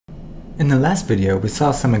In the last video, we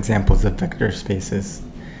saw some examples of vector spaces,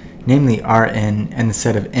 namely Rn and the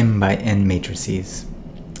set of m by n matrices.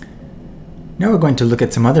 Now we're going to look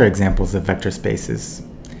at some other examples of vector spaces.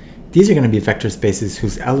 These are going to be vector spaces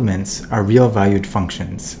whose elements are real-valued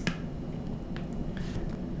functions.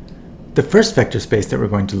 The first vector space that we're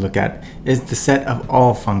going to look at is the set of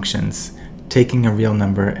all functions, taking a real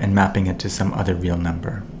number and mapping it to some other real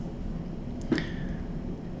number.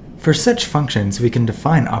 For such functions, we can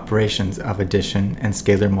define operations of addition and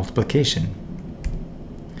scalar multiplication.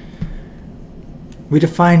 We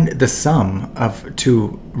defined the sum of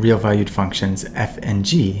two real-valued functions, f and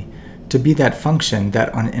g, to be that function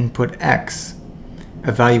that on input x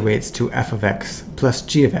evaluates to f of x plus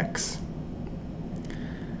g of x.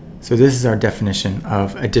 So this is our definition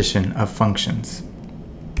of addition of functions.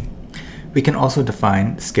 We can also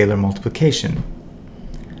define scalar multiplication.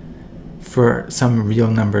 For some real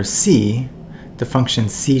number c, the function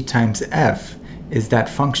c times f is that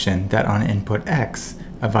function that on input x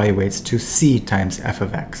evaluates to c times f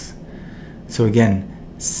of x. So again,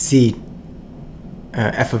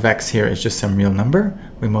 f of x here is just some real number.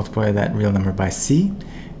 We multiply that real number by c,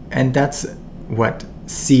 and that's what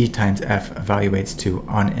c times f evaluates to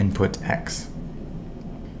on input x.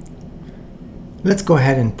 Let's go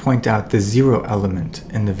ahead and point out the zero element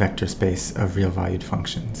in the vector space of real-valued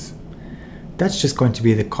functions. That's just going to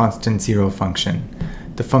be the constant zero function,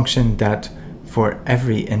 the function that for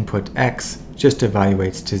every input x just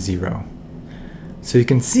evaluates to 0. So you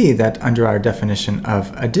can see that under our definition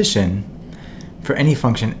of addition, for any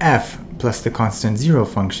function f plus the constant zero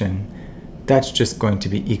function, that's just going to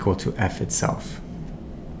be equal to f itself.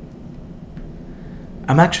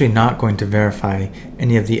 I'm actually not going to verify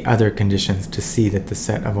any of the other conditions to see that the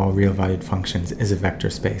set of all real-valued functions is a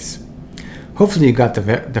vector space. Hopefully you got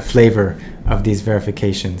the flavor of these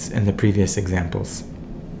verifications in the previous examples.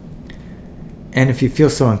 And if you feel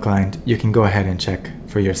so inclined, you can go ahead and check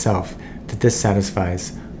for yourself that this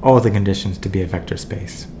satisfies all the conditions to be a vector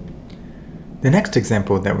space. The next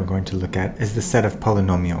example that we're going to look at is the set of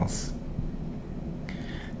polynomials.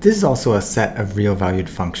 This is also a set of real-valued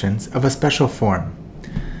functions of a special form.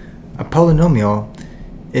 A polynomial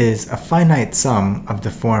is a finite sum of the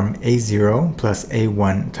form a0 plus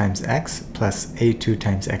a1 times x plus a2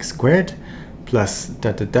 times x squared plus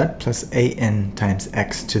plus an times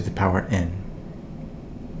x to the power n.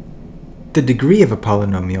 The degree of a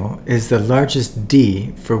polynomial is the largest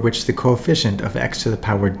d for which the coefficient of x to the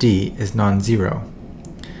power d is non-zero.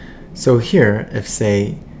 So here, if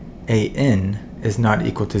say an is not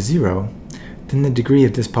equal to 0, then the degree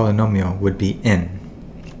of this polynomial would be n.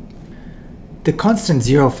 The constant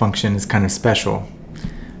zero function is kind of special.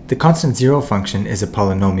 The constant zero function is a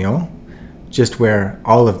polynomial, just where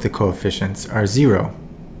all of the coefficients are 0.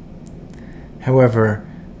 However,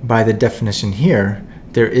 by the definition here,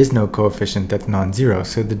 there is no coefficient that's non-zero,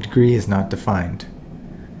 so the degree is not defined.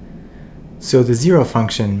 So the zero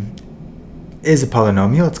function is a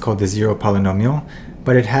polynomial, it's called the zero polynomial,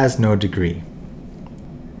 but it has no degree.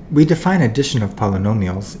 We define addition of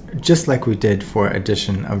polynomials just like we did for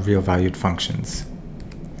addition of real-valued functions.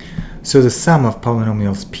 So the sum of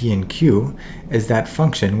polynomials p and q is that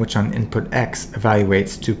function which on input x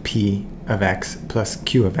evaluates to p of x plus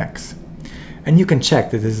q of x. And you can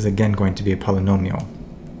check that this is again going to be a polynomial.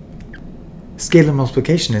 Scalar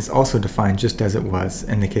multiplication is also defined just as it was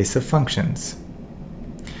in the case of functions.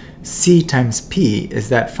 C times p is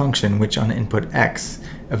that function which on input x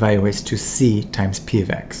evaluates to c times p of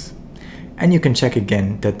x. And you can check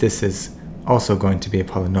again that this is also going to be a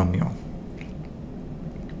polynomial.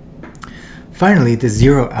 Finally, the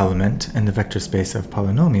zero element in the vector space of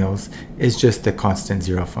polynomials is just the constant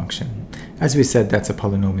zero function. As we said, that's a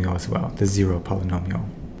polynomial as well, the zero polynomial.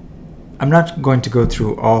 I'm not going to go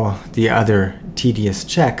through all the other tedious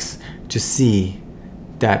checks to see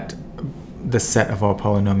that the set of all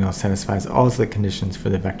polynomials satisfies all the conditions for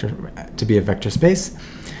the vector to be a vector space,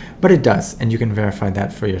 but it does, and you can verify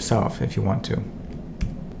that for yourself if you want to.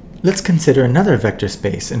 Let's consider another vector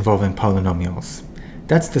space involving polynomials.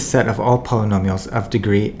 That's the set of all polynomials of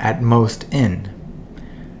degree at most n.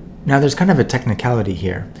 Now there's kind of a technicality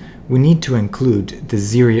here. We need to include the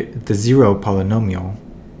zero polynomial,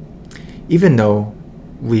 even though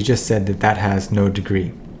we just said that that has no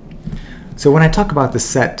degree. So when I talk about the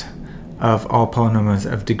set of all polynomials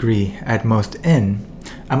of degree at most n,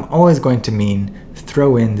 I'm always going to mean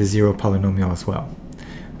throw in the zero polynomial as well.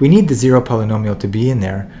 We need the zero polynomial to be in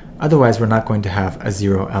there, otherwise we're not going to have a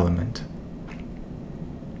zero element.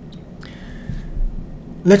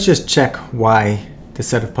 Let's just check why the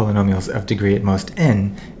set of polynomials of degree at most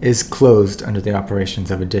n is closed under the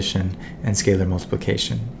operations of addition and scalar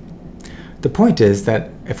multiplication. The point is that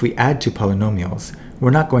if we add two polynomials, we're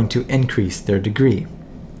not going to increase their degree.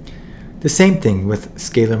 The same thing with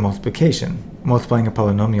scalar multiplication. Multiplying a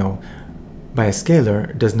polynomial by a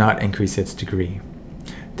scalar does not increase its degree.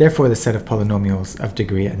 Therefore, the set of polynomials of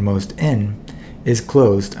degree at most n is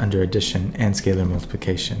closed under addition and scalar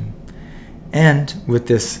multiplication. And with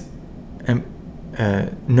this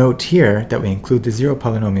note here that we include the zero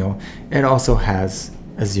polynomial, it also has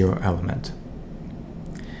a zero element.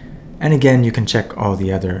 And again, you can check all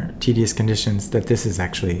the other tedious conditions that this is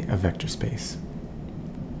actually a vector space.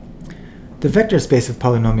 The vector space of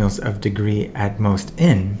polynomials of degree at most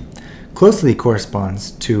n closely corresponds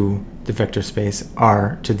to the vector space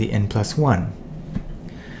r to the n plus 1.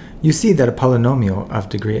 You see that a polynomial of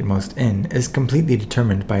degree at most n is completely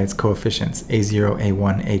determined by its coefficients a0,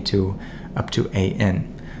 a1, a2, up to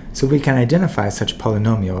an. So we can identify such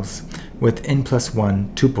polynomials with n plus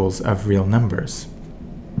 1 tuples of real numbers.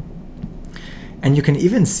 And you can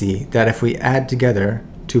even see that if we add together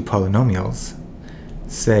two polynomials,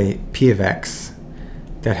 say p of x,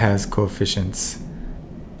 that has coefficients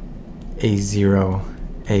a0,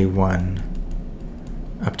 a1,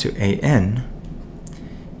 up to an,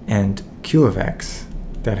 and q of x,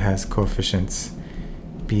 that has coefficients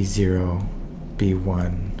b0,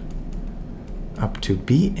 b1, up to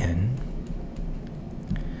bn,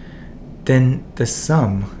 then the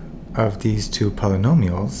sum of these two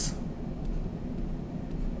polynomials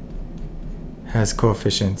has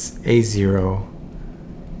coefficients a0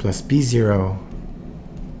 plus b0,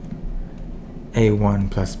 a1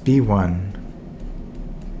 plus b1,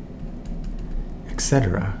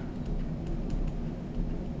 etc.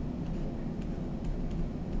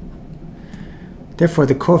 Therefore,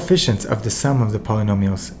 the coefficients of the sum of the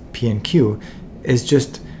polynomials p and q is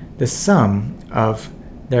just the sum of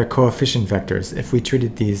their coefficient vectors if we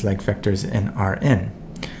treated these like vectors in Rn.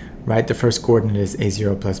 Right? The first coordinate is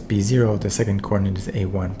a0 plus b0, the second coordinate is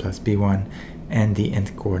a1 plus b1, and the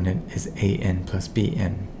nth coordinate is an plus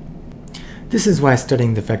bn. This is why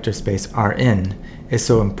studying the vector space Rn is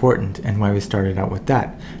so important and why we started out with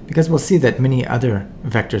that, because we'll see that many other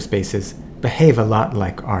vector spaces behave a lot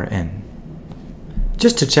like Rn.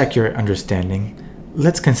 Just to check your understanding,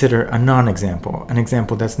 let's consider a non-example, an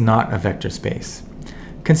example that's not a vector space.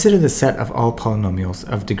 Consider the set of all polynomials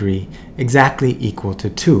of degree exactly equal to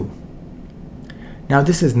 2. Now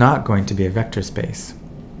this is not going to be a vector space.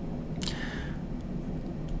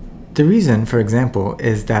 The reason, for example,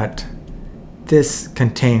 is that this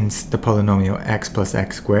contains the polynomial x plus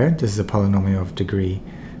x squared. This is a polynomial of degree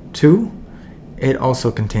 2. It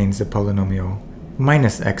also contains the polynomial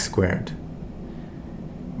minus x squared.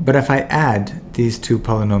 But if I add these two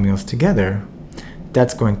polynomials together,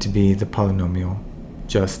 that's going to be the polynomial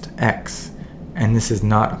just x, and this is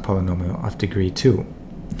not a polynomial of degree 2.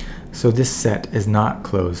 So this set is not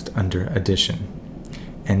closed under addition,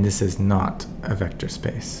 and this is not a vector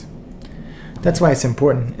space. That's why it's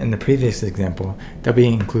important in the previous example that we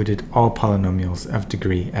included all polynomials of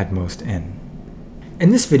degree at most n. In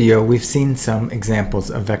this video, we've seen some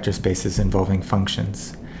examples of vector spaces involving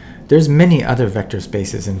functions. There's many other vector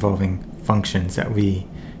spaces involving functions that we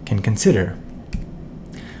can consider.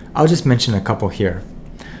 I'll just mention a couple here.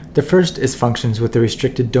 The first is functions with a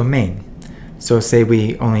restricted domain. So say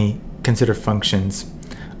we only consider functions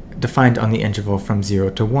defined on the interval from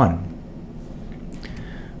 0 to 1.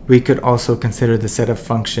 We could also consider the set of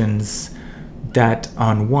functions that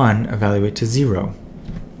on 1 evaluate to 0.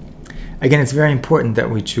 Again, it's very important that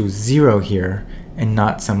we choose 0 here and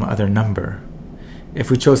not some other number.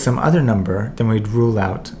 If we chose some other number, then we'd rule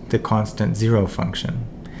out the constant 0 function,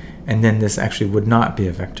 and then this actually would not be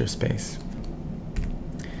a vector space.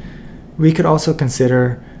 We could also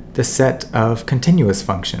consider the set of continuous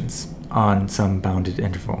functions on some bounded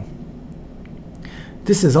interval.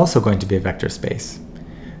 This is also going to be a vector space.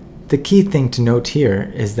 The key thing to note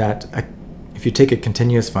here is that if you take a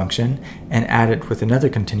continuous function and add it with another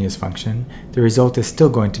continuous function, the result is still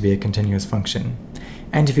going to be a continuous function.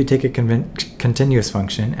 And if you take a continuous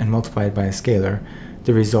function and multiply it by a scalar,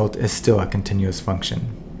 the result is still a continuous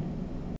function.